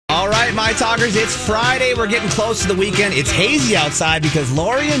right, my talkers, it's Friday. We're getting close to the weekend. It's hazy outside because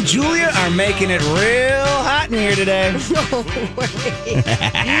Lori and Julia are making it real hot in here today. No way.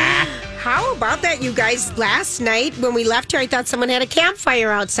 How about that, you guys? Last night when we left here, I thought someone had a campfire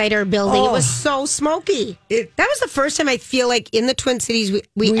outside our building. It was so smoky. That was the first time I feel like in the Twin Cities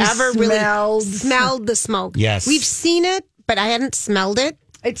we ever really smelled the smoke. Yes. We've seen it, but I hadn't smelled it.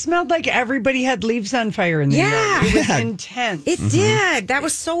 It smelled like everybody had leaves on fire in the yard. It was intense. It did. That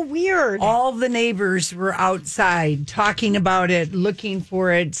was so weird. All the neighbors were outside talking about it, looking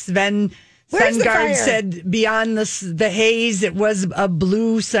for it. Sven Sungard said beyond the haze, it was a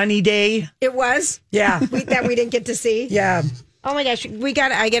blue sunny day. It was? Yeah. That we didn't get to see? Yeah. Oh my gosh,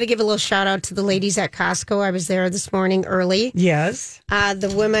 I got to give a little shout out to the ladies at Costco. I was there this morning early. Yes.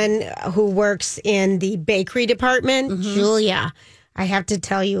 The woman who works in the bakery department, Julia. I have to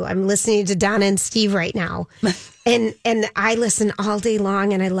tell you, I'm listening to Donna and Steve right now. and I listen all day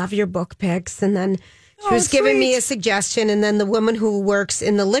long, and I love your book picks. And then she was giving me a suggestion. And then the woman who works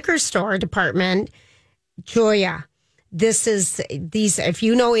in the liquor store department, Joya, if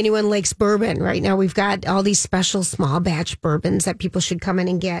you know anyone likes bourbon, right now we've got all these special small batch bourbons that people should come in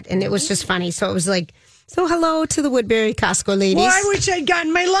and get. And it was just funny. So it was like, so hello to the Woodbury Costco ladies. Well, I wish I'd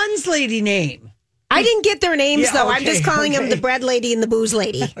gotten my Lunds lady name. I didn't get their names, though. I'm just calling them the bread lady and the booze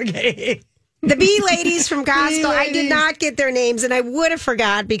lady. Okay. The bee ladies from Costco. I did not get their names, and I would have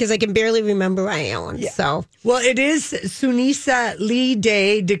forgot because I can barely remember my own. Yeah. So, well, it is Suni Lee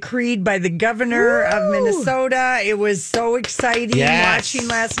Day, decreed by the governor of Minnesota. It was so exciting watching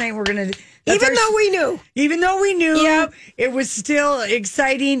last night. We're going to... Even though we knew, it was still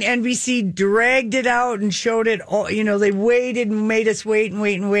exciting. NBC dragged it out and showed it all. You know, they waited and made us wait and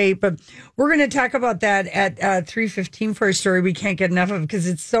wait and wait. But we're going to talk about that at 3:15 for a story we can't get enough of because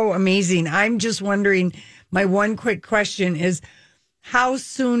it's so amazing. I'm just wondering, my one quick question is, how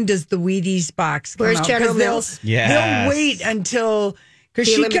soon does the Wheaties box come out? Where's General Mills? They'll wait until, because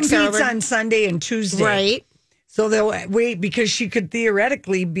she competes on Sunday and Tuesday. Right. So they'll wait because she could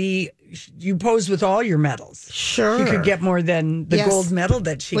theoretically you pose with all your medals. Sure. You could get more than the gold medal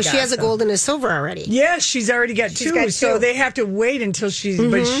that she got. Well, she has a gold and a silver already. Yes, she's already got two. So they have to wait until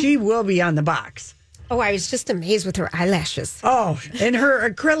but she will be on the box. Oh, I was just amazed with her eyelashes. Oh, and her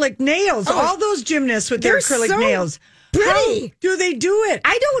acrylic nails. All those gymnasts with their acrylic nails. Pretty. How do they do it?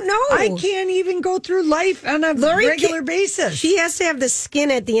 I don't know. I can't even go through life on a regular basis. She has to have the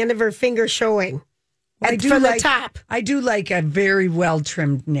skin at the end of her finger showing. The top. I do like a very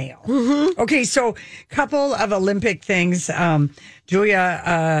well-trimmed nail. Mm-hmm. Okay, so couple of Olympic things.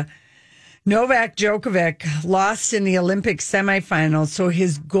 Julia, Novak Djokovic lost in the Olympic semifinals, so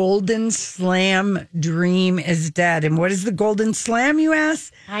his Golden Slam dream is dead. And what is the Golden Slam, you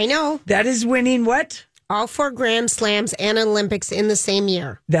ask? I know. That is winning what? All 4 Grand Slams and Olympics in the same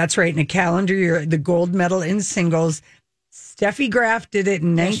year. That's right, in a calendar year. The gold medal in singles. Steffi Graf did it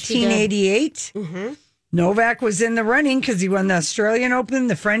in 1988. Mm-hmm. Novak was in the running because he won the Australian Open,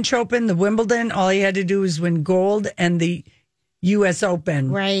 the French Open, the Wimbledon. All he had to do was win gold and the U.S. Open.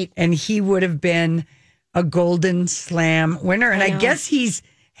 Right. And he would have been a Golden Slam winner. And I guess he's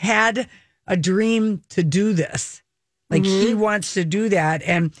had a dream to do this. Like he wants to do that.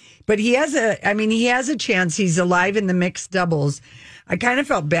 But he has a chance. He's alive in the mixed doubles. I kind of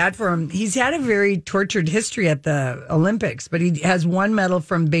felt bad for him. He's had a very tortured history at the Olympics, but he has 1 medal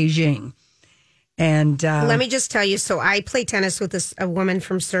from Beijing. And let me just tell you, so I play tennis with a woman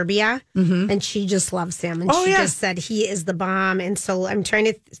from Serbia, and she just loves him. And she just said he is the bomb. And so I'm trying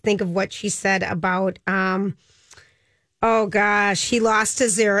to think of what she said about, he lost to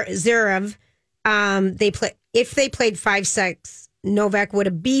Zverev. If they played 5-6, Novak would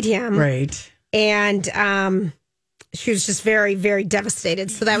have beat him. Right. And she was just very, very devastated.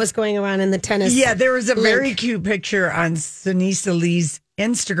 So that was going around in the tennis. Yeah, there was a very cute picture on Suni Lee's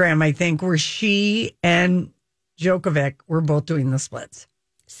Instagram, I think, where she and Djokovic were both doing the splits.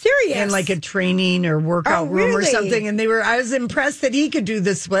 Serious? In like a training or workout room or something. And I was impressed that he could do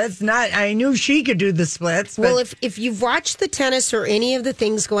the splits. I knew she could do the splits. But. Well, if you've watched the tennis or any of the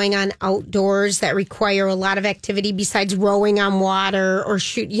things going on outdoors that require a lot of activity besides rowing on water or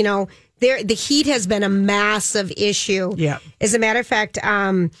the heat has been a massive issue. Yeah. As a matter of fact,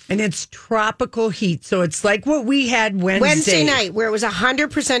 and it's tropical heat, so it's like what we had Wednesday night, where it was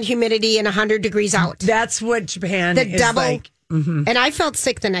 100% humidity and 100 degrees out. That's what Japan is like. Mm-hmm. And I felt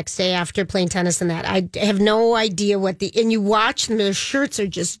sick the next day after playing tennis and that. I have no idea and you watch them, their shirts are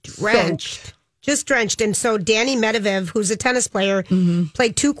just drenched. Just drenched. And so Danny Medvedev, who's a tennis player,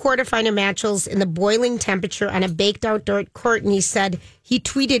 played 2 quarterfinal matches in the boiling temperature on a baked outdoor court. And he said, he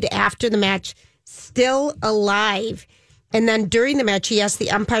tweeted after the match, still alive. And then during the match, he asked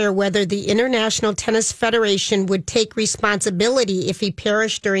the umpire whether the International Tennis Federation would take responsibility if he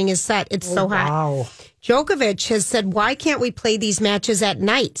perished during his set. It's so hot. Wow. Djokovic has said, why can't we play these matches at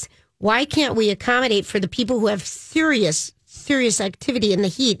night? Why can't we accommodate for the people who have serious activity in the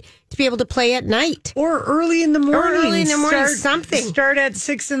heat to be able to play at night? Or early in the morning. Something. Start at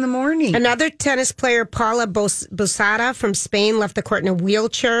 6 a.m. Another tennis player, Paula Bosada from Spain, left the court in a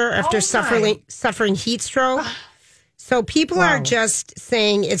wheelchair after suffering heat stroke. So people are just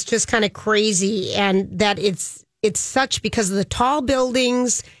saying it's just kind of crazy, and that it's such because of the tall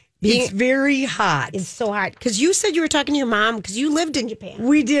buildings. It's very hot. It's so hot. Because you said you were talking to your mom because you lived in Japan.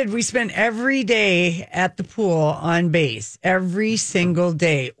 We did. We spent every day at the pool on base, every single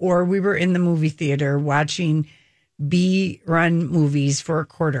day. Or we were in the movie theater watching B-run movies for a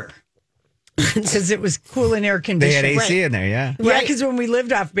quarter. Because it was cool and air conditioned. They had AC in there, yeah. Yeah, because when we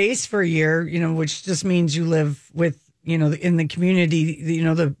lived off base for a year, which just means you live with, in the community,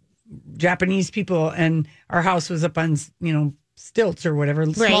 the Japanese people, and our house was up on, stilts or whatever.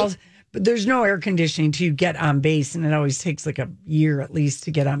 Right. But there's no air conditioning till you get on base, and it always takes like a year at least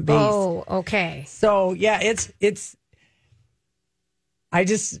to get on base. Oh, okay. So, yeah, it's.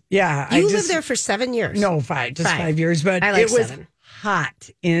 You lived there for 7 years. No, 5 years, but I like it was 7.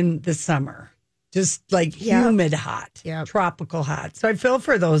 hot in the summer. Just like humid hot, tropical hot. So I feel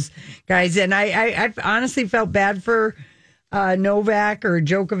for those guys. And I honestly felt bad for Novak or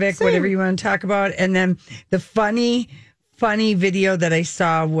Djokovic, whatever you want to talk about. And then the funny video that I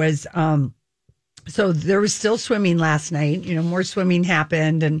saw was, so there was still swimming last night. More swimming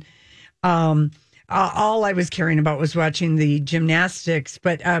happened. And all I was caring about was watching the gymnastics.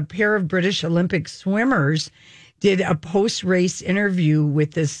 But a pair of British Olympic swimmers did a post-race interview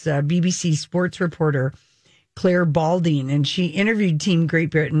with this BBC sports reporter, Claire Balding, and she interviewed Team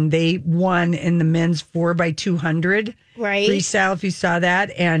Great Britain. They won in the men's 4x200 freestyle, if you saw that,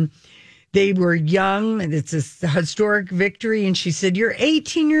 and they were young, and it's a historic victory, and she said, you're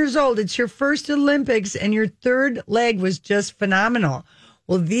 18 years old, it's your first Olympics, and your third leg was just phenomenal.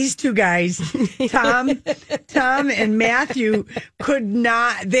 Well, these two guys, Tom and Matthew, could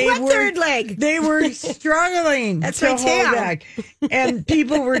not. Third leg? They were struggling. That's to my hold tail. back, and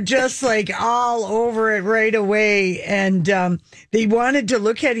people were just like all over it right away. And they wanted to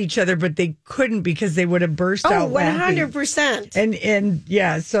look at each other, but they couldn't because they would have burst out laughing. 100%. And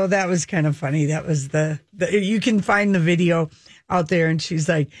yeah, so that was kind of funny. That was the you can find the video out there, and she's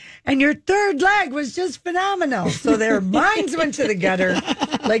like, and your third leg was just phenomenal. So their minds went to the gutter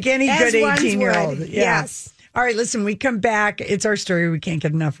like any good 18-year-old. Yeah. Yes. All right, listen, we come back. It's our story we can't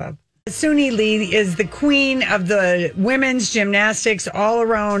get enough of. Suni Lee is the queen of the women's gymnastics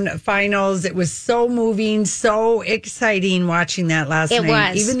all-around finals. It was so moving, so exciting watching that last night. It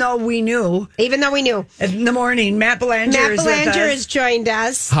was. Even though we knew. In the morning, Matt Belanger has joined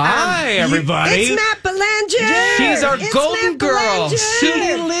us. Hi, everybody. It's Matt Belanger. She's our golden girl,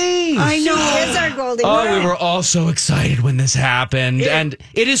 Suni Lee. I know. She is our golden girl. Oh, we were all so excited when this happened. And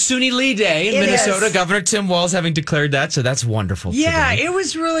it is Suni Lee Day in Minnesota. Is. Governor Tim Walz having declared that, so that's wonderful. Yeah, today. it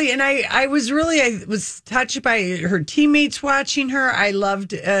was really, and I was touched by her teammates watching her. I loved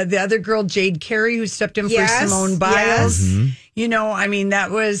the other girl, Jade Carey, who stepped in for Simone Biles. Mm-hmm.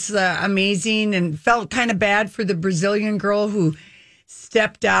 That was amazing, and felt kind of bad for the Brazilian girl who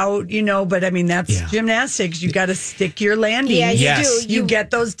stepped out, but that's gymnastics. You got to stick your landing. Yeah, you Yes. do. You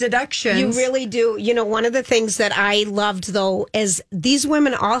get those deductions. You really do. One of the things that I loved, though, is these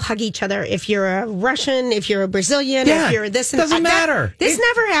women all hug each other. If you're a Russian, if you're a Brazilian, if you're this, doesn't matter. This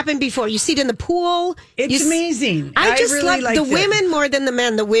never happened before. You see it in the pool. It's amazing. I just really love the women more than the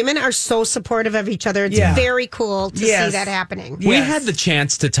men. The women are so supportive of each other. It's very cool to see that happening. We had the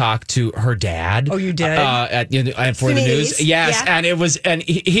chance to talk to her dad. Oh, you did? For the news. Yes, yeah. and it was, and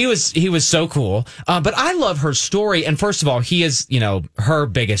he was so cool. But I love her story. And first of all, he is, her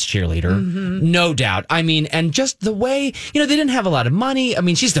biggest cheerleader, no doubt. And just the way, they didn't have a lot of money.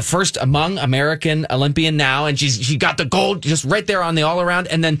 She's the first among American Olympian now, and she got the gold just right there on the all around.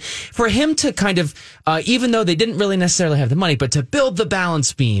 And then for him to kind of, even though they didn't really necessarily have the money, but to build the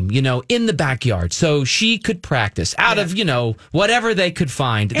balance beam, in the backyard, so she could practice out of, whatever they could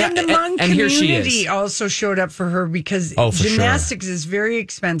find. And the Hmong and here she community is. also showed up for her because for gymnastics is very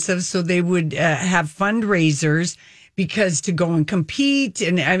expensive. So they would have fundraisers because to go and compete.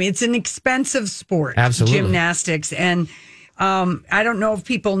 And it's an expensive sport. Absolutely. Gymnastics. And I don't know if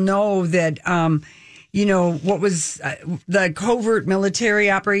people know that, what was the covert military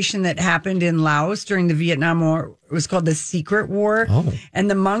operation that happened in Laos during the Vietnam War. It was called the Secret War. Oh. And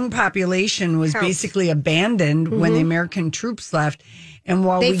the Hmong population was basically abandoned when the American troops left. And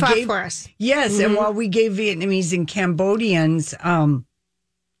while they we fought gave, for us. Yes, and while we gave Vietnamese and Cambodians,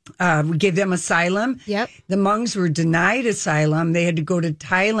 we gave them asylum. Yep. The Hmongs were denied asylum. They had to go to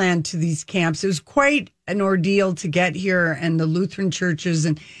Thailand to these camps. It was quite an ordeal to get here, and the Lutheran churches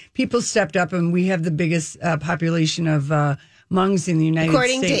and people stepped up, and we have the biggest population of Hmongs in the United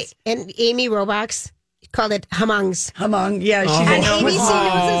States. According to Amy Robox, called it Hmongs. Hmong, yeah. She And didn't know. ABC News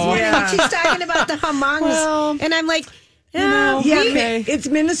this morning, Yeah. she's talking about the Hmongs. And I'm like, It's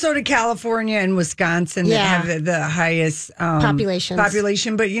Minnesota, California, and Wisconsin that have the highest population. But,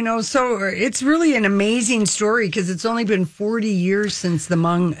 so it's really an amazing story because it's only been 40 years since the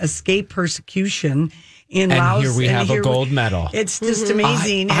Hmong escaped persecution in Laos. And here we have a gold medal. It's just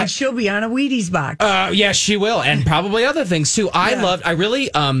amazing. And she'll be on a Wheaties box. Yes, she will. And probably other things, too. I really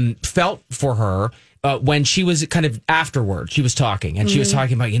felt for her. When she was kind of afterward, she was talking and she was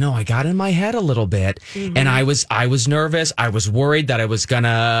talking about, I got in my head a little bit and I was nervous. I was worried that I was get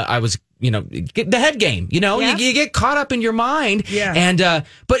the head game, you get caught up in your mind. Yeah. And,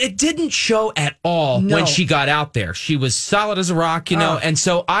 but it didn't show at all when she got out there. She was solid as a rock, and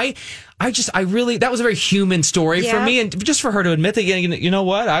so that was a very human story for me, and just for her to admit that, you know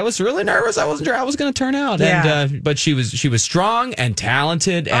what, I was really nervous. I wasn't sure how it was going to turn out, but she was strong and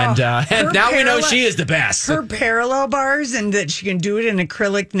talented, and now we know she is the best. Her parallel bars and that she can do it in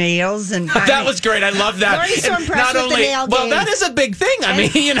acrylic nails, and that was great. I love that. Lori's so impressed with the nail game. Well, that is a big thing. I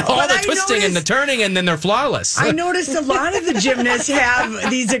mean, all the twisting and the turning, and then they're flawless. I noticed a lot of the gymnasts have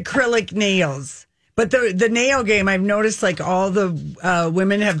these acrylic nails. But the nail game, I've noticed like all the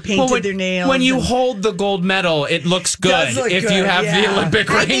women have painted their nails. When you hold the gold medal, it looks good if you have the Olympic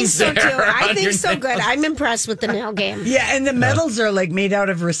rings there. I think so good. I'm impressed with the nail game. Yeah, and the medals are like made out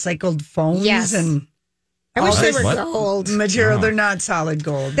of recycled foams. Yes. And I wish they were gold material. They're not solid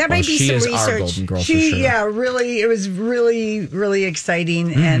gold. That might be some research. Our golden girl for sure. Yeah, really. It was really, really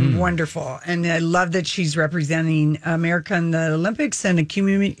exciting and wonderful. And I love that she's representing America in the Olympics and a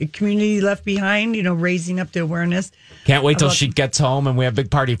community left behind. Raising up the awareness. Can't wait till she gets home and we have a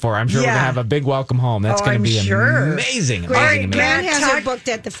big party for her. I'm sure we're gonna have a big welcome home. That's gonna be amazing. Grant has her booked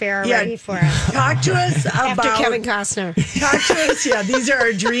at the fair ready for us. Talk to us about after Kevin Costner. Talk to us. Yeah, these are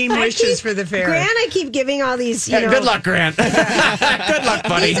our dream wishes for the fair. Grant, I keep giving all these. Good luck, Grant. Good luck,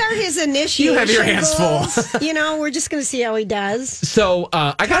 buddy. These are his initiation. You have your hands goals. full. We're just going to see how he does. So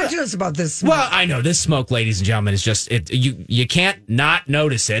talk to us about this smoke. Well, I know this smoke, ladies and gentlemen, is just you can't not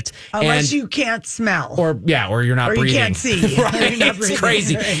notice it unless you can't smell, or you're not breathing. You can't see. Right, it's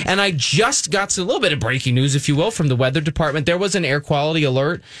crazy. Right. And I just got a little bit of breaking news, if you will, from the weather department. There was an air quality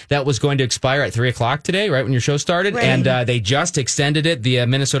alert that was going to expire at 3:00 today, right when your show started, and they just extended it, the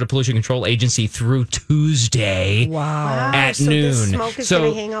Minnesota Pollution Control Agency, through Tuesday. Wow. At so noon. This smoke is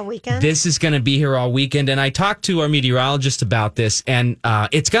going to hang all weekend? This is going to be here all weekend. And I talked to our meteorologist about this, and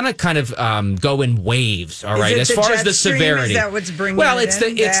it's going to kind of go in waves, all right, as far as the severity. Is that what's bringing it's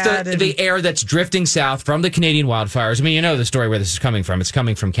the air that's drifting south from the Canadian wildfires. I mean, you know the story where this is coming from. It's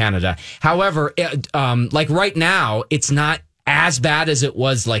coming from Canada. However, like right now, it's not as bad as it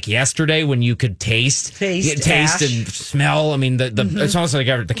was like yesterday when you could taste and smell. I mean, it's almost like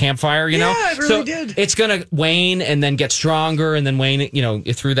the campfire, Yeah, it really did. It's going to wane and then get stronger and then wane,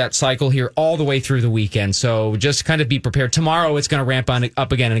 through that cycle here all the way through the weekend. So just kind of be prepared. Tomorrow it's going to ramp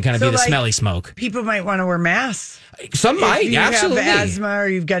up again and kind of be the smelly smoke. People might want to wear masks. Some might, if you absolutely. have asthma or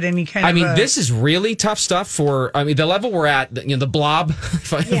you've got any kind of. This is really tough stuff the level we're at. The blob.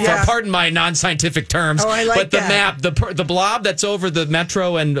 Pardon my non-scientific terms. Oh, I like but that. the map, the blob that's over the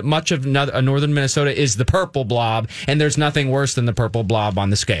metro and much of northern Minnesota is the purple blob, and there's nothing worse than the purple blob on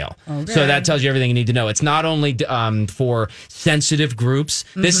the scale. Okay. So that tells you everything you need to know. It's not only for sensitive groups.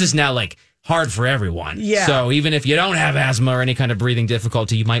 This is now hard for everyone. Yeah. So even if you don't have asthma or any kind of breathing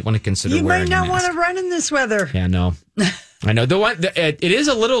difficulty, you might want to consider You wearing might not a mask. want to run in this weather. Yeah, no. I know. It is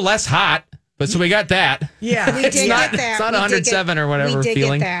a little less hot, but so we got that. Yeah. We did get that. It's not 107 or whatever we did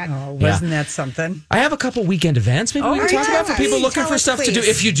feeling. Get that. Oh, wasn't that something? I have a couple weekend events maybe we can talk about for people looking for stuff to do.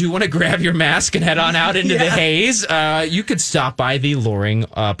 If you do want to grab your mask and head on out into the haze, you could stop by the Loring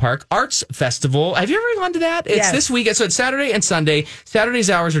Park Arts Festival. Have you ever gone to that? It's this weekend. So it's Saturday and Sunday.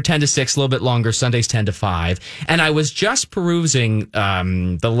 Saturday's hours are 10 to 6, a little bit longer. Sunday's 10 to 5. And I was just perusing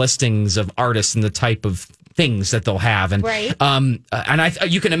the listings of artists and the type of things that they'll have, and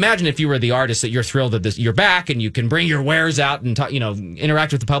you can imagine if you were the artist that you're thrilled that you're back and you can bring your wares out and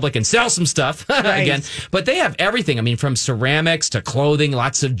interact with the public and sell some stuff again. But they have everything. I mean, from ceramics to clothing,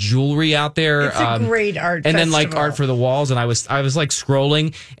 lots of jewelry out there. It's a great art and festival. then like art for the walls. And I was like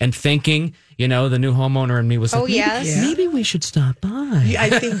scrolling and thinking, the new homeowner in me was like, maybe we should stop by. I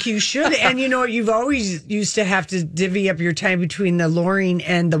think you should. And you've always used to have to divvy up your time between the Loring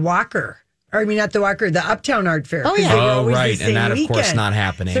and the Walker. I mean, not the Walker, the Uptown Art Fair. Oh, yeah. Oh, right. And that, of course, not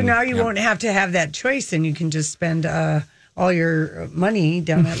happening. So now you won't have to have that choice, and you can just spend all your money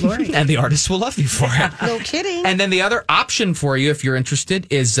down at Loring. And the artists will love you for it. No kidding. And then the other option for you, if you're interested,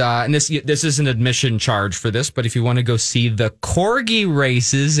 is, and this is an admission charge for this, but if you want to go see the Corgi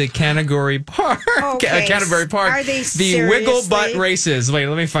races at Canterbury Park. Okay. Canterbury Park. Are they the seriously? Wiggle Butt races. Wait,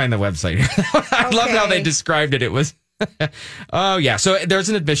 let me find the website here. I love how they described it. It was... Oh, yeah. So there's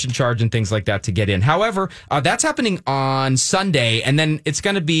an admission charge and things like that to get in. However, that's happening on Sunday. And then it's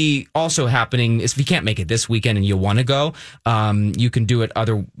going to be also happening if you can't make it this weekend and you want to go, you can do it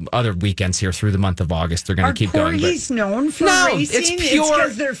other weekends here through the month of August. They're going to keep going. Are corgis known for racing? It's pure.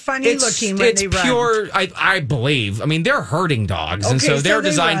 Because they're funny looking when they run. It's pure, I believe. I mean, they're herding dogs. And so they're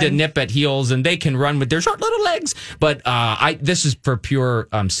designed to nip at heels and they can run with their short little legs. But this is for pure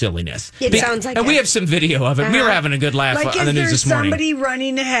silliness. It sounds like and we have some video of it. We were having a good laugh on the news this morning. Somebody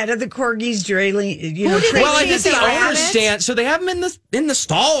running ahead of the corgis drilling? Well, I think the owners stand, so they have them in the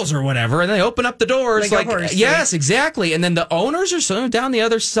stalls or whatever, and they open up the doors like a horse, yes, exactly. And then the owners are sort of down the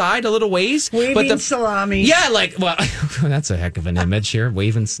other side a little ways, waving salami. Yeah, that's a heck of an image here.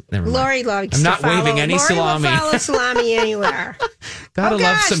 Waving. Never mind. Lori likes. I'm not waving any salami. Lori will follow salami anywhere. Gotta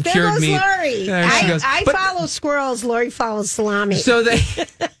love some there cured goes meat. Lori. I follow squirrels. Lori follows salami. So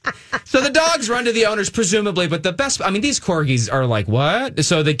the dogs run to the owners presumably, but the best. I mean, these corgis are like, what?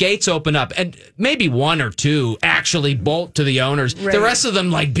 So the gates open up, and maybe one or two actually bolt to the owners. Right. The rest of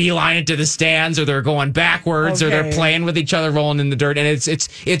them beeline it to the stands, or they're going backwards, or they're playing with each other, rolling in the dirt. And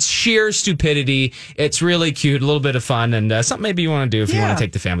it's sheer stupidity. It's really cute, a little bit of fun, and something maybe you want to do if you want to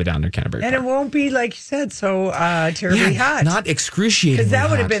take the family down to Canterbury Park. And it won't be, like you said, so terribly hot. Not excruciatingly because that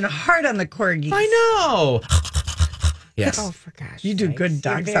would have hot. been hard on the corgis. I know. Yes. Oh, for gosh. You do sakes. good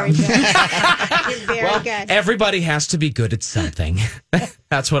dog You're very sounds. good. You're very good. Everybody has to be good at something.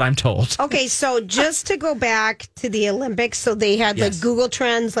 That's what I'm told. Okay, so just to go back to the Olympics, so they had Google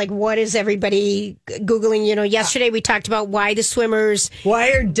Trends, what is everybody Googling? Yesterday we talked about why the swimmers.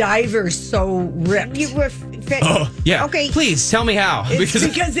 Why are divers so ripped? Yeah. Okay. Please tell me how. It's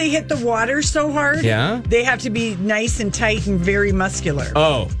because they hit the water so hard. Yeah. They have to be nice and tight and very muscular.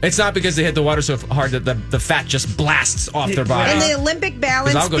 Oh, it's not because they hit the water so hard that the fat just blasts off their body. And the Olympic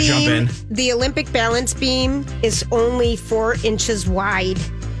balance I'll go beam. jump in. The Olympic balance beam is only 4 inches wide.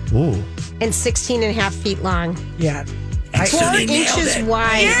 Ooh. And 16 and a half feet long. Yeah. 4 inches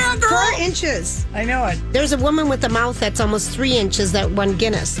wide. Yeah, girl. 4 inches. I know it. There's a woman with a mouth that's almost 3 inches that won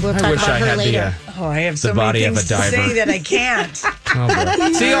Guinness. We'll talk about her later. I have so body many of a things to diver. say that I can't. Oh,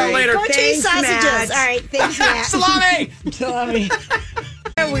 boy. See you all later. Go chase sausages. Matt. All right, thanks, Matt. Salami.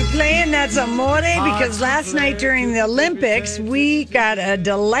 Are we playing That's Amore? Because last night during the Olympics, we got a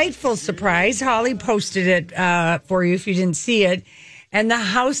delightful surprise. Holly posted it for you if you didn't see it. And The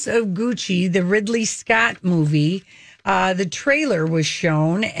House of Gucci, the Ridley Scott movie, the trailer was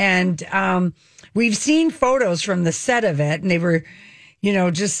shown. And we've seen photos from the set of it, and they were,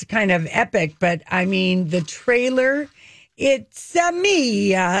 just kind of epic. But, I mean, the trailer... It's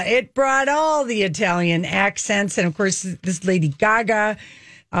Mia. It brought all the Italian accents. And, of course, this Lady Gaga,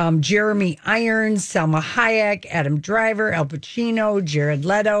 Jeremy Irons, Selma Hayek, Adam Driver, Al Pacino, Jared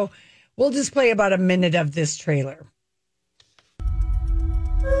Leto. We'll just play about a minute of this trailer.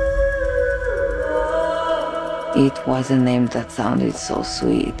 It was a name that sounded so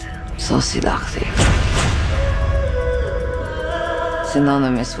sweet, so seductive.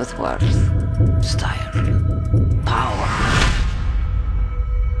 Synonymous with worth, style, power.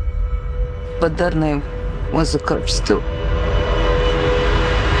 But that name was a curse too.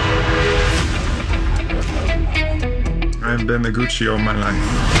 I've been a Gucci all my life.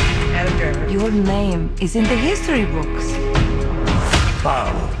 Adam Driver. Your name is in the history books.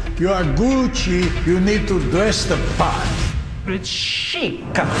 Paolo, you are Gucci, you need to dress the part. It's chic.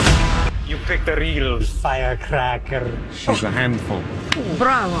 You picked a real firecracker. She's a handful.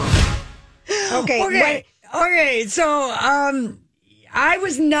 Bravo. Okay. Okay. So, I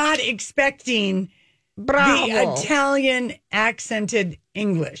was not expecting Bravo. the Italian accented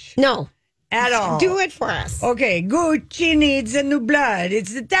English. No. at all. Do it for us. Okay, Gucci needs a new blood.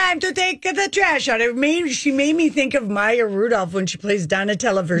 It's the time to take the trash out. She made me think of Maya Rudolph when she plays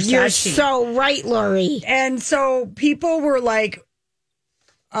Donatella Versace. You're so right, Lori. And so people were like,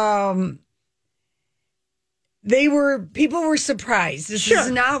 people were surprised. This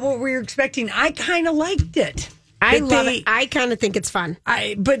is not what we were expecting. I kind of liked it. I love it. I kind of think it's fun.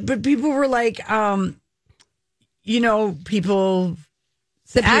 But people were like,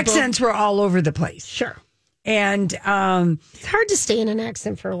 the accents were all over the place. Sure. And it's hard to stay in an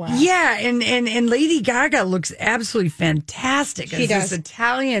accent for a while. Yeah, and Lady Gaga looks absolutely fantastic. She does. This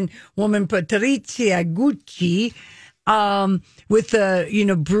Italian woman, Patrizia Gucci, with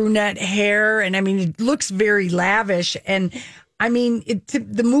the brunette hair, and I mean it looks very lavish. And I mean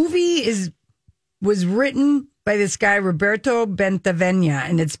the movie was written by this guy Roberto Bentavenia,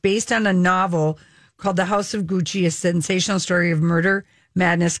 and it's based on a novel called The House of Gucci, a sensational story of murder,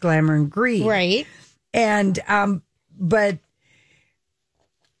 madness, glamour, and greed. Right. And but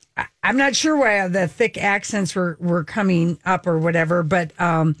I'm not sure why the thick accents were coming up or whatever, but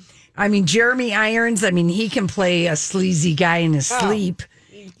I mean Jeremy Irons, I mean he can play a sleazy guy in his sleep.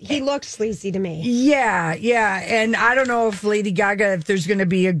 He looks sleazy to me. Yeah, and I don't know if Lady Gaga, if there's going to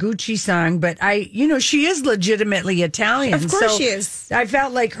be a Gucci song, but she is legitimately Italian. Of course she is. I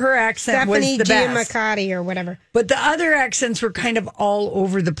felt like her accent was the best. Stephanie Giamacatti or whatever. But the other accents were kind of all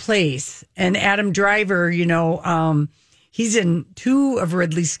over the place. And Adam Driver, he's in 2 of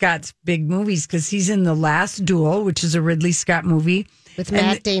Ridley Scott's big movies because he's in The Last Duel, which is a Ridley Scott movie. With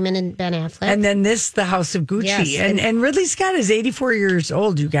Matt Damon and Ben Affleck. And then The House of Gucci. Yes, and Ridley Scott is 84 years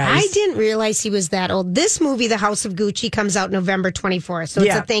old, you guys. I didn't realize he was that old. This movie, The House of Gucci, comes out November 24th. So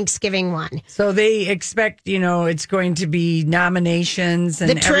it's a Thanksgiving one. So they expect, it's going to be nominations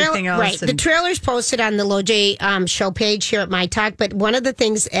and everything else. Right. The trailer's posted on the LoJ show page here at My Talk. But one of the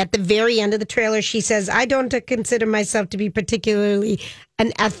things at the very end of the trailer, she says, I don't consider myself to be particularly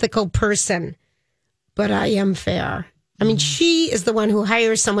an ethical person, but I am fair. I mean, she is the one who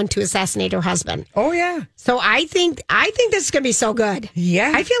hires someone to assassinate her husband. Oh, yeah. So I think this is going to be so good.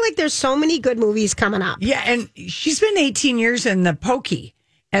 Yeah. I feel like there's so many good movies coming up. Yeah, and she's been 18 years in the Pokey.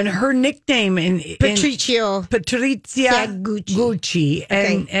 And her nickname Patrizia Gucci.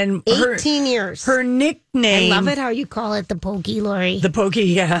 And 18 years. Her nickname. I love it how you call it the Pokey, Lori. The Pokey,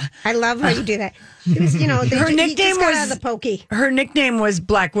 yeah. I love how you do that. It was, her nickname was the Pokey. Her nickname was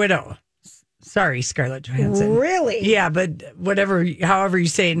Black Widow. Sorry, Scarlett Johansson. Really? Yeah, but however you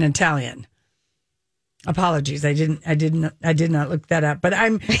say it in Italian. Apologies, I did not look that up. But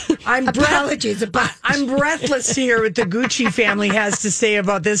I'm apologies. I'm breathless to hear what the Gucci family has to say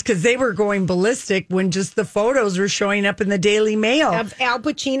about this because they were going ballistic when just the photos were showing up in the Daily Mail of Al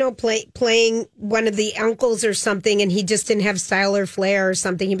Pacino playing one of the uncles or something, and he just didn't have style or flair or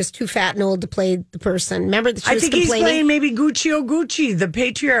something. He was too fat and old to play the person. Remember that she was complaining? He's playing maybe Gucci, the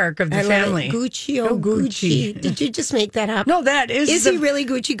patriarch of the family. Gucci. Did you just make that up? No, that is. Is he really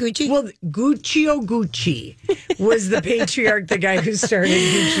Gucci? Well, Gucci was the patriarch, the guy who started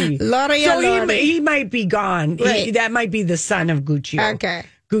Gucci. So he might be gone. Right. That might be the son of Gucci. Okay.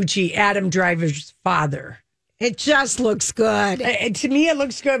 Gucci, Adam Driver's father. It just looks good. To me, it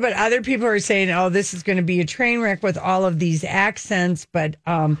looks good, but other people are saying, "Oh, this is going to be a train wreck with all of these accents." But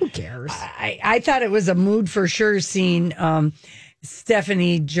who cares? I thought it was a mood for sure. Seeing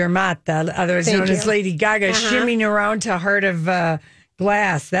Stephanie Germanotta, otherwise known as Lady Gaga, shimmying around to "Heart of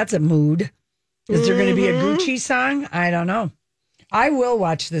Glass." That's a mood. Is there going to be a Gucci song? I don't know. I will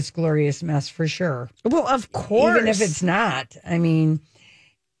watch this glorious mess for sure. Well, of course. Even if it's not. I mean,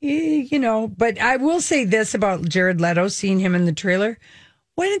 but I will say this about Jared Leto, seeing him in the trailer.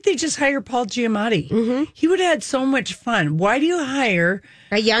 Why didn't they just hire Paul Giamatti? Mm-hmm. He would have had so much fun. Why do you hire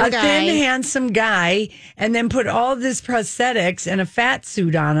a young guy, thin, handsome guy, and then put all this prosthetics and a fat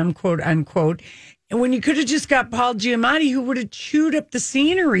suit on him, quote unquote, and when you could have just got Paul Giamatti, who would have chewed up the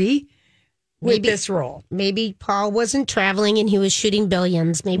scenery with this role. Maybe Paul wasn't traveling and he was shooting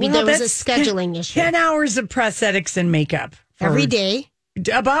Billions. Maybe there was a scheduling issue. 10 hours of prosthetics and makeup. Every day?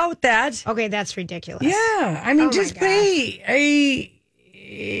 About that. Okay, that's ridiculous. Yeah. I mean, just pay a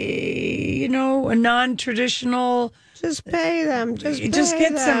non-traditional... Just pay them. Just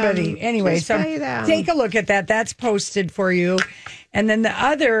get somebody. Anyway, take a look at that. That's posted for you. And then the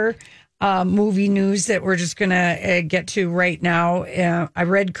other... movie news that we're just going to get to right now. I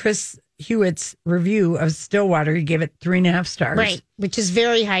read Chris Hewitt's review of Stillwater. He gave it 3.5 stars. Right, which is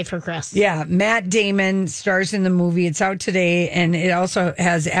very high for Chris. Yeah, Matt Damon stars in the movie. It's out today, and it also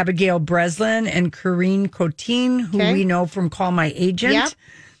has Abigail Breslin and Corinne Cotine, who we know from Call My Agent. Yep.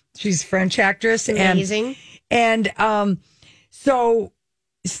 She's a French actress. Amazing. And so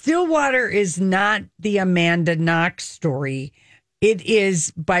Stillwater is not the Amanda Knox story. It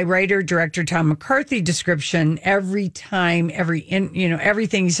is by writer-director Tom McCarthy description. Everything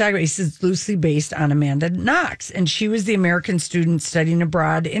he's talking about, he says loosely based on Amanda Knox. And she was the American student studying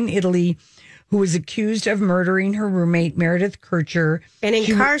abroad in Italy who was accused of murdering her roommate, Meredith Kircher. And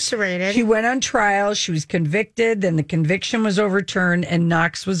incarcerated. She went on trial. She was convicted. Then the conviction was overturned and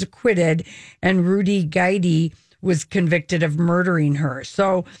Knox was acquitted. And Rudy Guidi was convicted of murdering her.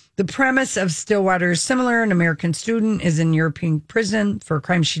 So the premise of Stillwater is similar. An American student is in European prison for a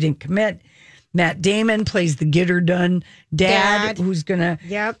crime she didn't commit. Matt Damon plays the get her done dad. Who's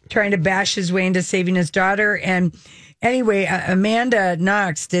trying to bash his way into saving his daughter. And anyway, Amanda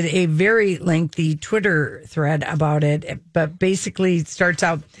Knox did a very lengthy Twitter thread about it, but basically it starts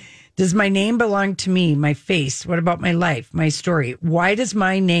out, does my name belong to me, my face? What about my life, my story? Why does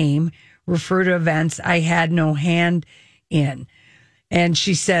my name refer to events I had no hand in? And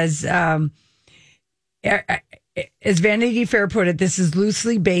she says, as Vanity Fair put it, this is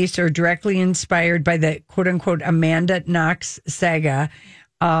loosely based or directly inspired by the quote-unquote Amanda Knox saga,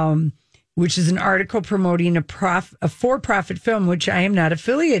 which is an article promoting a for-profit film, which I am not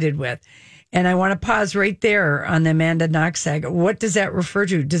affiliated with. And I want to pause right there on the Amanda Knox saga. What does that refer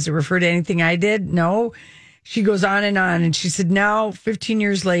to? Does it refer to anything I did? No. She goes on. And she said, now, 15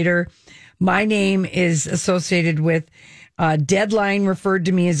 years later, my name is associated with Deadline referred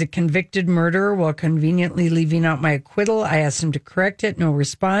to me as a convicted murderer while conveniently leaving out my acquittal. I asked him to correct it. No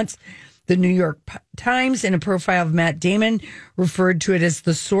response. The New York Times, in a profile of Matt Damon, referred to it as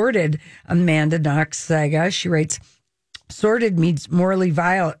the sordid Amanda Knox saga. She writes, sordid means morally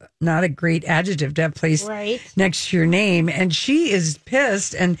vile, not a great adjective to have placed next to your name. And she is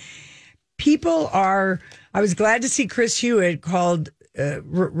pissed. And I was glad to see Chris Hewitt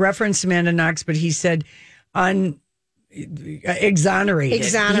referenced Amanda Knox, but he said exonerated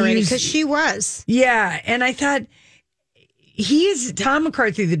because she was. Yeah. And I thought, he's Tom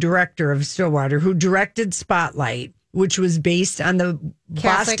McCarthy, the director of Stillwater, who directed Spotlight, which was based on the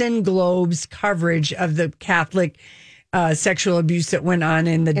Boston Globe's coverage of the Catholic sexual abuse that went on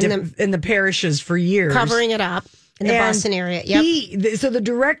in the parishes for years, covering it up in the Boston area. Yep. So the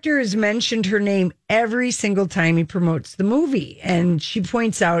director has mentioned her name every single time he promotes the movie, and she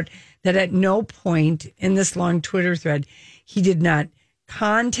points out that at no point in this long Twitter thread he did not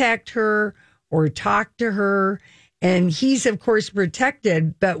contact her or talk to her. And he's, of course,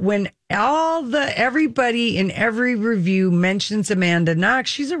 protected. But when everybody in every review mentions Amanda Knox,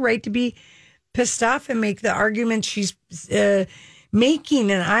 she's a right to be pissed off and make the argument she's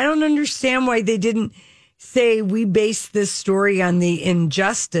making. And I don't understand why they didn't say we base this story on the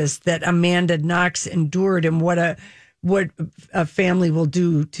injustice that Amanda Knox endured and what a family will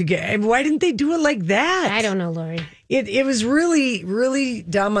do to get. Why didn't they do it like that? I don't know, Lori. It was really, really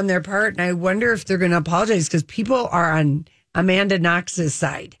dumb on their part. And I wonder if they're going to apologize because people are on Amanda Knox's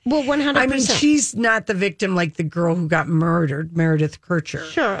side. Well, 100%. I mean, she's not the victim like the girl who got murdered, Meredith Kircher.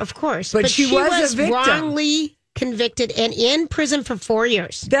 Sure, of course. But she was a victim. Wrongly convicted and in prison for 4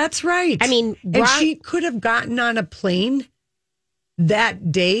 years. That's right. I mean, and she could have gotten on a plane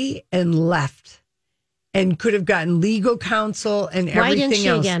that day and left. And could have gotten legal counsel and everything else. Why didn't she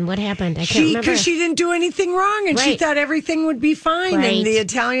again? What happened? I can't remember. Because she didn't do anything wrong, and she thought everything would be fine, and the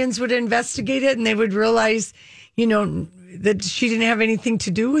Italians would investigate it, and they would realize, that she didn't have anything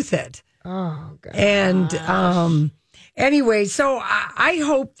to do with it. Oh, God. And anyway, so I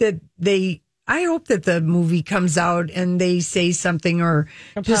hope that the movie comes out and they say something or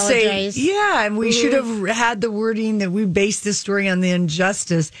just say, and we should have had the wording that we based this story on the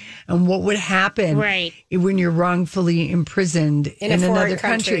injustice and what would happen when you're wrongfully imprisoned in another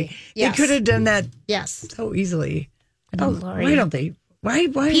country. Yes. They could have done that so easily. Lori. Why don't they? Why?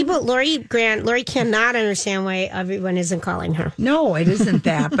 Lori cannot understand why everyone isn't calling her. No, it isn't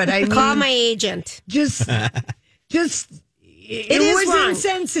that. But I mean, call my agent. Just. It was wrong.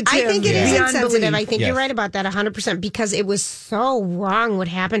 Insensitive. I think it is insensitive. Belief. I think you're right about that 100% because it was so wrong what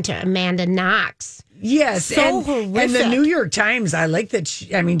happened to Amanda Knox. Yes. So horrific. And the New York Times, I like that.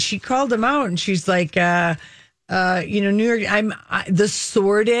 She called him out and she's like, New York, the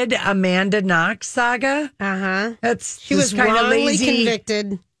sordid Amanda Knox saga. She was kind of wrongly lazy,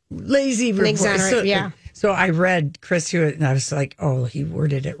 convicted. Lazy report. So I read Chris Hewitt and I was like, oh, he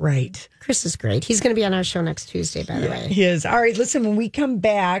worded it right. Chris is great. He's going to be on our show next Tuesday, by the way. He is. All right, listen, when we come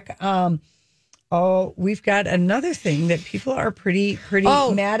back, we've got another thing that people are pretty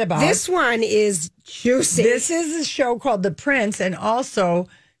mad about. This one is juicy. This is a show called The Prince, and also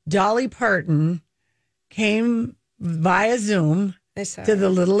Dolly Parton came via Zoom to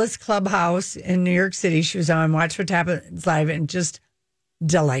the Littlest Clubhouse in New York City. She was on Watch What Happens Live and just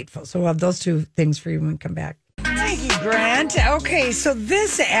delightful. So we'll have those two things for you when we come back. Thank you, Grant. Okay, so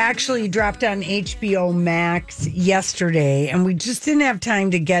this actually dropped on HBO Max yesterday, and we just didn't have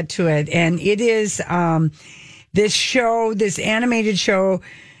time to get to it. And it is this animated show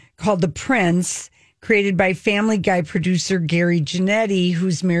called The Prince, created by Family Guy producer Gary Janetti,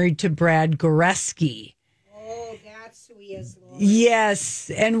 who's married to Brad Goreski. Oh, that's who he is, Lord. Yes,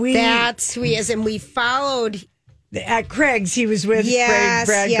 that's who he is, and we followed. At Craig's, he was with Brad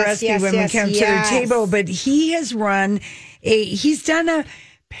Goreski when we came to their table, but he has he's done a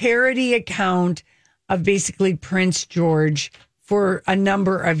parody account of basically Prince George for a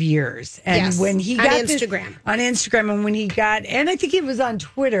number of years. And when he got on Instagram, and when he got, and I think it was on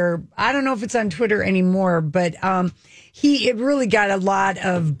Twitter. I don't know if it's on Twitter anymore, but it really got a lot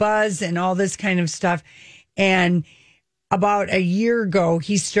of buzz and all this kind of stuff. And about a year ago,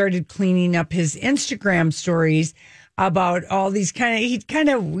 he started cleaning up his Instagram stories about all these you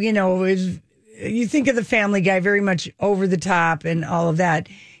think of the Family Guy, very much over the top and all of that.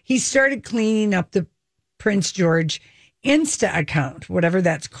 He started cleaning up the Prince George Insta account, whatever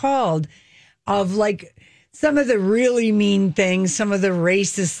that's called, of like some of the really mean things, some of the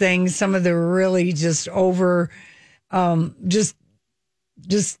racist things, some of the really just over, just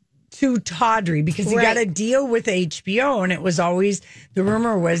too tawdry, because he got a deal with HBO, and it was always, the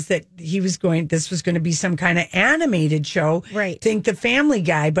rumor was that this was going to be some kind of animated show. Right. Think the Family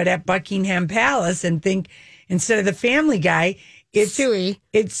Guy, but at Buckingham Palace, and think instead of the Family Guy,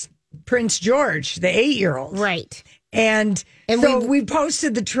 it's Prince George, the 8-year-old. Right. And so we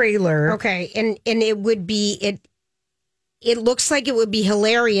posted the trailer. Okay. And it would be, it looks like it would be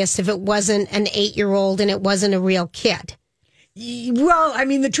hilarious if it wasn't an 8-year-old and it wasn't a real kid. Well, I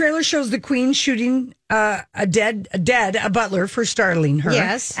mean, the trailer shows the Queen shooting a butler for startling her.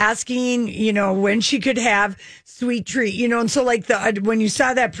 Yes. Asking, when she could have sweet treat, and so like when you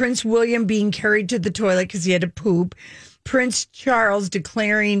saw that Prince William being carried to the toilet because he had to poop, Prince Charles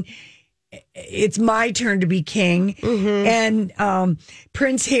declaring it's my turn to be king. Mm-hmm. And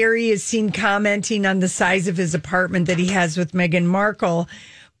Prince Harry is seen commenting on the size of his apartment that he has with Meghan Markle.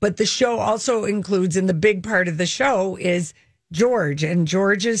 But the show also includes, and the big part of the show is George, and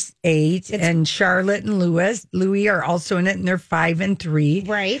George is 8, and Charlotte and Louis are also in it, and they're 5 and 3.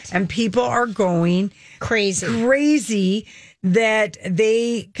 Right. And people are going crazy that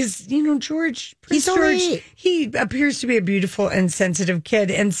because George, Prince George, he appears to be a beautiful and sensitive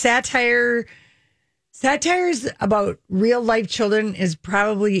kid, and satires about real life children is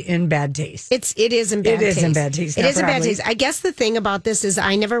probably in bad taste. It is in bad taste. It is in bad taste. It is in bad taste. I guess the thing about this is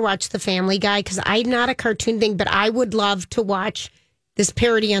I never watched The Family Guy because I'm not a cartoon thing, but I would love to watch this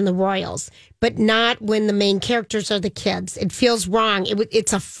parody on the Royals, but not when the main characters are the kids. It feels wrong.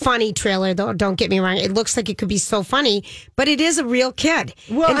 It's a funny trailer, though. Don't get me wrong. It looks like it could be so funny, but it is a real kid.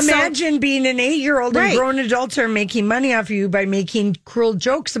 Well, imagine being an 8-year-old and grown adults are making money off of you by making cruel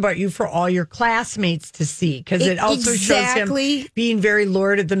jokes about you for all your classmates to see, because it also shows him being very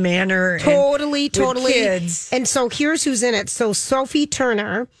Lord of the Manor. Totally. With kids. And so here's who's in it. So Sophie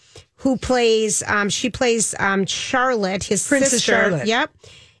Turner, who plays, Charlotte, his Princess sister. Charlotte. Yep.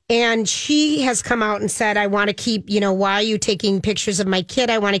 And she has come out and said, I want to keep, why are you taking pictures of my kid?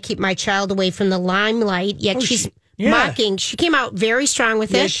 I want to keep my child away from the limelight. Yet she's mocking. She came out very strong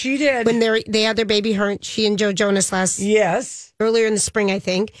with it. Yes, she did. When they had their baby, she and Joe Jonas earlier in the spring, I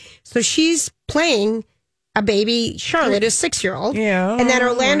think. So she's playing a baby Charlotte, a 6-year-old. Yeah. And then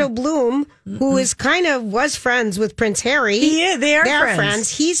Orlando Bloom, who was was friends with Prince Harry. They are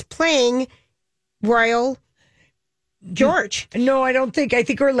friends. He's playing Royal George. No, I don't think. I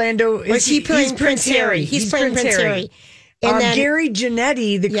think Orlando is. He's playing Prince Harry. He's playing Prince Harry. And then Gary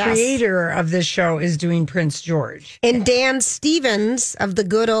Janetti, the creator of this show, is doing Prince George. And Dan Stevens of the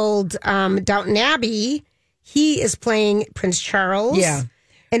good old Downton Abbey, he is playing Prince Charles. Yeah.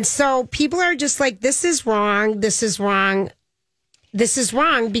 And so people are just like, this is wrong. This is wrong. This is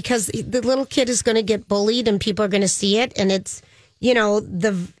wrong, because the little kid is going to get bullied and people are going to see it. And it's,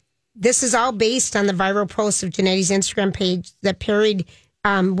 this is all based on the viral post of Janetti's Instagram page that parodied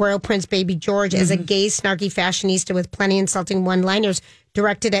Royal Prince Baby George as a gay, snarky fashionista with plenty insulting one-liners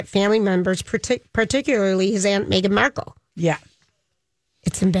directed at family members, particularly his Aunt Meghan Markle. Yeah.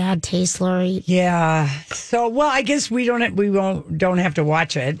 It's in bad taste, Lori. Yeah. So, well, I guess we don't have to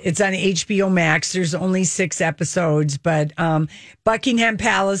watch it. It's on HBO Max. There's only 6 episodes, but Buckingham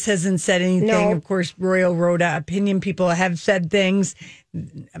Palace hasn't said anything. No. Of course, Royal Rhoda opinion people have said things.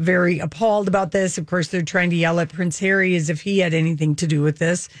 very appalled about this. Of course, they're trying to yell at Prince Harry as if he had anything to do with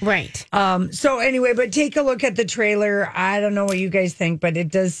this. Right. So anyway, but take a look at the trailer. I don't know what you guys think, but it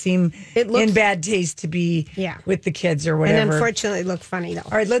does seem in bad taste to be with the kids or whatever. And unfortunately, it looked funny, though.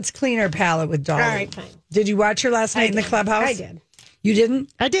 All right, let's clean our palate with Dolly. All right, fine. Did you watch her last night in the clubhouse? I did. You didn't?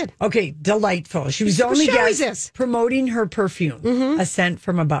 I did. Okay, delightful. She was the only guest promoting her perfume, A Scent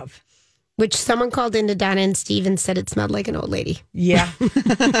from Above. Which someone called into Donna and Steve and said it smelled like an old lady. Yeah.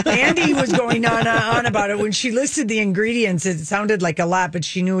 Andy was going on about it. When she listed the ingredients, it sounded like a lot, but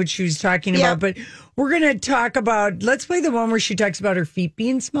she knew what she was talking about. But we're going to talk about, let's play the one where she talks about her feet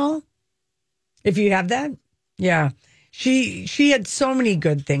being small. If you have that. Yeah. She had so many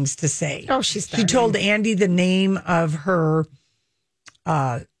good things to say. Oh, she told Andy the name of her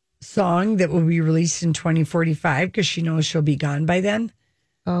song that will be released in 2045 because she knows she'll be gone by then.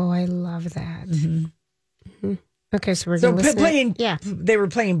 Oh, I love that. Okay, so we're so going to listen. They were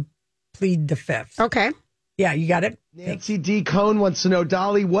playing Plead the Fifth. Okay. Yeah, you got it? Nancy D. Cohn wants to know,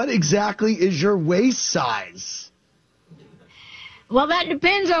 Dolly, what exactly is your waist size? Well, that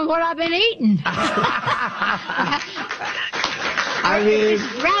depends on what I've been eating. I mean...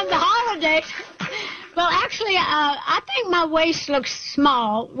 Around the holidays... Well, actually, I think my waist looks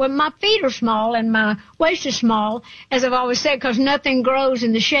small. Well, my feet are small and my waist is small, as I've always said, because nothing grows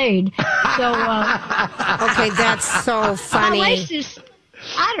in the shade. So, okay, that's so funny. My waist is,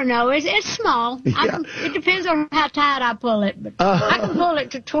 I don't know, it's small. Yeah. It depends on how tight I pull it, but I can pull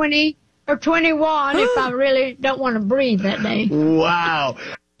it to 20 or 21 if I really don't want to breathe that day. Wow.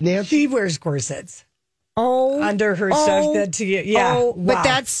 Nancy? She wears corsets. Under her stuff. But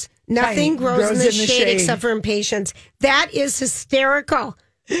that's... Nothing grows in the shade except for impatience. That is hysterical.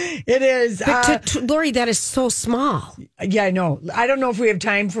 It is. Lori, that is so small. Yeah, I know. I don't know if we have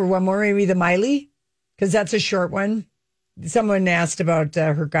time for one more, maybe the Miley, because that's a short one. Someone asked about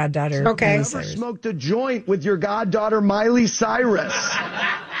her goddaughter. Okay. Have you ever smoked a joint with your goddaughter, Miley Cyrus?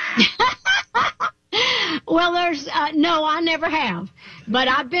 Well, there's no, I never have. But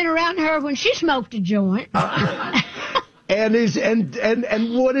I've been around her when she smoked a joint. And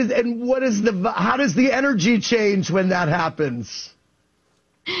what is how does the energy change when that happens?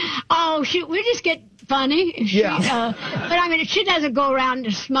 Oh, we just get funny. But I mean, she doesn't go around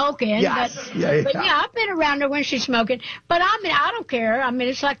to smoking. Yes. But I've been around her when she's smoking. But I mean, I don't care. I mean,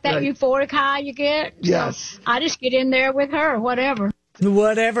 it's like that euphoric high you get. Yes. So I just get in there with her, whatever.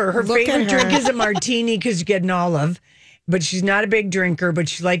 Her favorite drink is a martini because you get an olive. But she's not a big drinker, but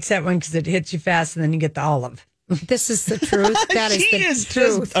she likes that one because it hits you fast and then you get the olive. This is the truth. That is the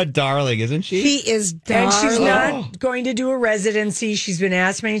truth. Just a darling, isn't she? She is darling. And she's not going to do a residency. She's been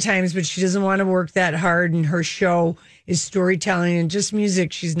asked many times, but she doesn't want to work that hard. And her show is storytelling and just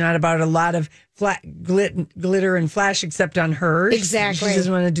music. She's not about a lot of glitter and flash except on hers. Exactly. She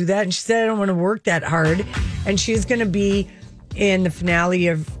doesn't want to do that. And she said, I don't want to work that hard. And she's going to be in the finale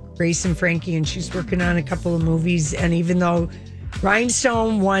of Grace and Frankie, and she's working on a couple of movies. And even though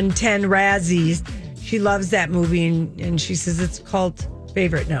Rhinestone won 10 Razzies, she loves that movie, and she says it's a cult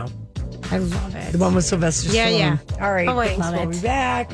favorite now. I love it. The one with Sylvester Stallone. Yeah. All right. Oh, I love We'll it. be back.